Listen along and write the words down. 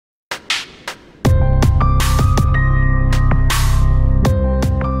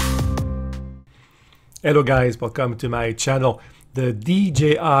Hello guys, welcome to my channel. The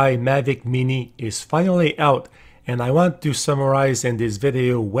dji Mavic Mini is finally out and I want to summarize in this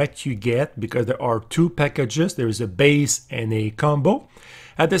video what you get because there are two packages. There is a base and a combo.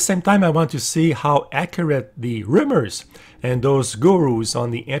 At the same time, I want to see how accurate the rumors and those gurus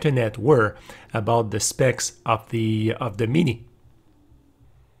on the internet were about the specs of the Mini.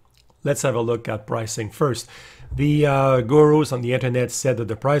 Let's have a look at pricing first. The gurus on the internet said that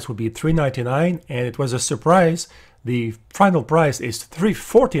the price would be $399, and it was a surprise. The final price is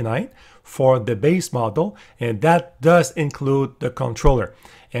 $349 for the base model, and that does include the controller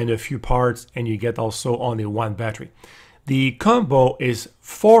and a few parts, and you get also only one battery. The combo is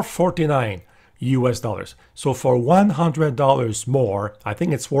 $449 US. So for $100 more, I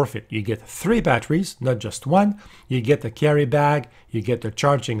think it's worth it. You get 3 batteries, not just one. You get a carry bag, you get a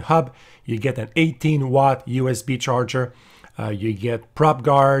charging hub, you get an 18-watt USB charger, you get prop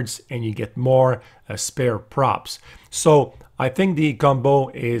guards, and you get more spare props. So I think the combo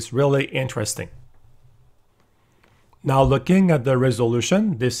is really interesting. Now looking at the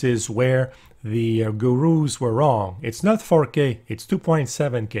resolution, this is where the gurus were wrong. It's not 4K, it's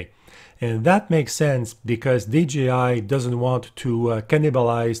 2.7K. And that makes sense because DJI doesn't want to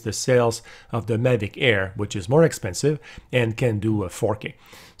cannibalize the sales of the Mavic Air, which is more expensive and can do 4K.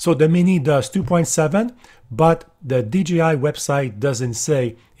 So the Mini does 2.7, but the DJI website doesn't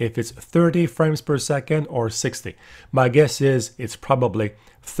say if it's 30 frames per second or 60. My guess is it's probably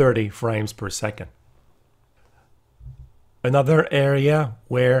 30 frames per second. Another area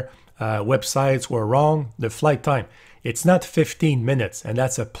where websites were wrong, the flight time. It's not 15 minutes, and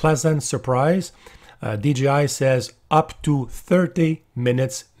that's a pleasant surprise. DJI says up to 30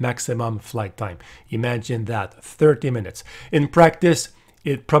 minutes maximum flight time. Imagine that, 30 minutes. In practice,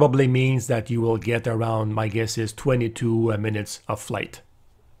 it probably means that you will get around, my guess is 22 minutes of flight.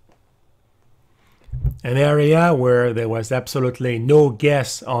 An area where there was absolutely no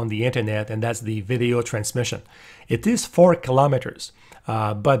guess on the internet, and that's the video transmission. It is 4 kilometers.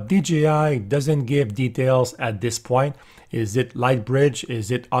 But DJI doesn't give details at this point. Is it Lightbridge?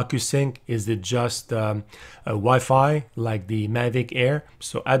 Is it OcuSync? Is it just a Wi-Fi like the Mavic Air?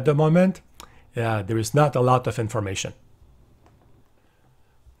 So at the moment, there is not a lot of information.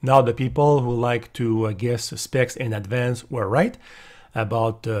 Now the people who like to guess specs in advance were right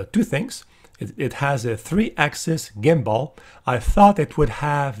about 2 things. It has a 3-axis gimbal. I thought it would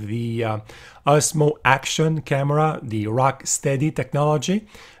have the Osmo Action camera, the Rock Steady technology,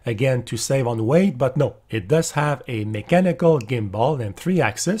 again to save on weight, but no, it does have a mechanical gimbal and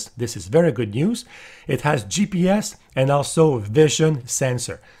 3-axis. This is very good news. It has GPS and also vision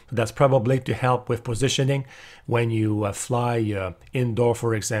sensor. So that's probably to help with positioning when you fly indoor,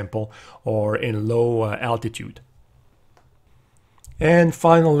 for example, or in low altitude. And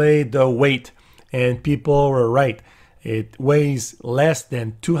finally, the weight. And people were right. It weighs less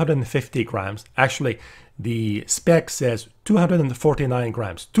than 250 grams. Actually, the spec says 249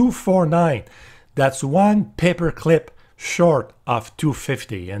 grams. 249. That's one paper clip short of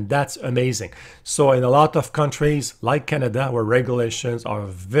 250, and that's amazing. So in a lot of countries like Canada, where regulations are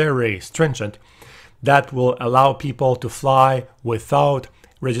very stringent, that will allow people to fly without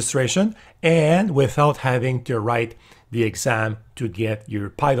registration and without having to write the exam to get your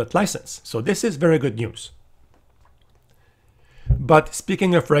pilot license. So this is very good news. But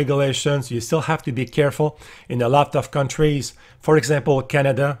speaking of regulations, you still have to be careful in a lot of countries. For example,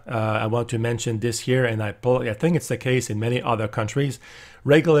 Canada, I want to mention this here, and I think it's the case in many other countries.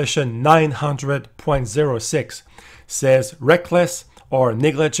 Regulation 900.06 says reckless or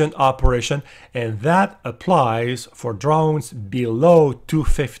negligent operation, and that applies for drones below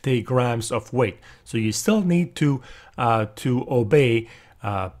 250 grams of weight. So you still need to obey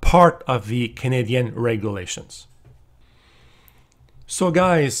part of the Canadian regulations. So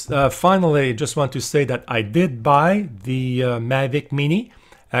guys, finally, just want to say that I did buy the Mavic Mini,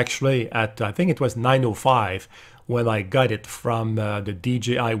 actually at, I think it was $905 when I got it from the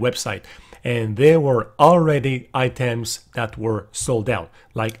DJI website. And there were already items that were sold out,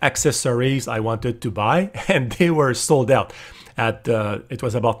 like accessories I wanted to buy, and they were sold out at, it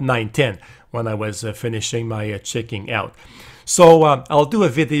was about 9:10 when I was finishing my checking out. So I'll do a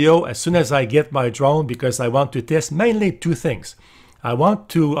video as soon as I get my drone because I want to test mainly 2 things. I want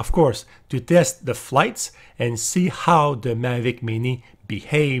to, of course, to test the flights and see how the Mavic Mini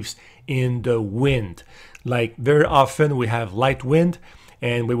behaves in the wind. Like very often we have light wind,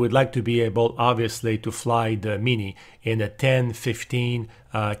 and we would like to be able, obviously, to fly the Mini in a 10-15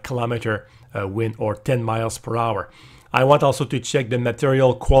 kilometer wind or 10 miles per hour. I want also to check the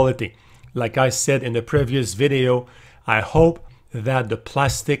material quality. Like I said in the previous video, I hope that the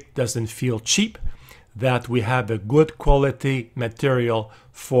plastic doesn't feel cheap, that we have a good quality material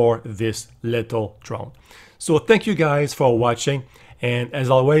for this little drone. So thank you guys for watching, and as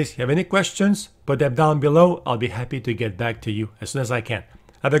always, if you have any questions, put them down below. I'll be happy to get back to you as soon as I can.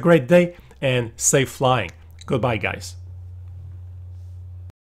 Have a great day and safe flying. Goodbye, guys.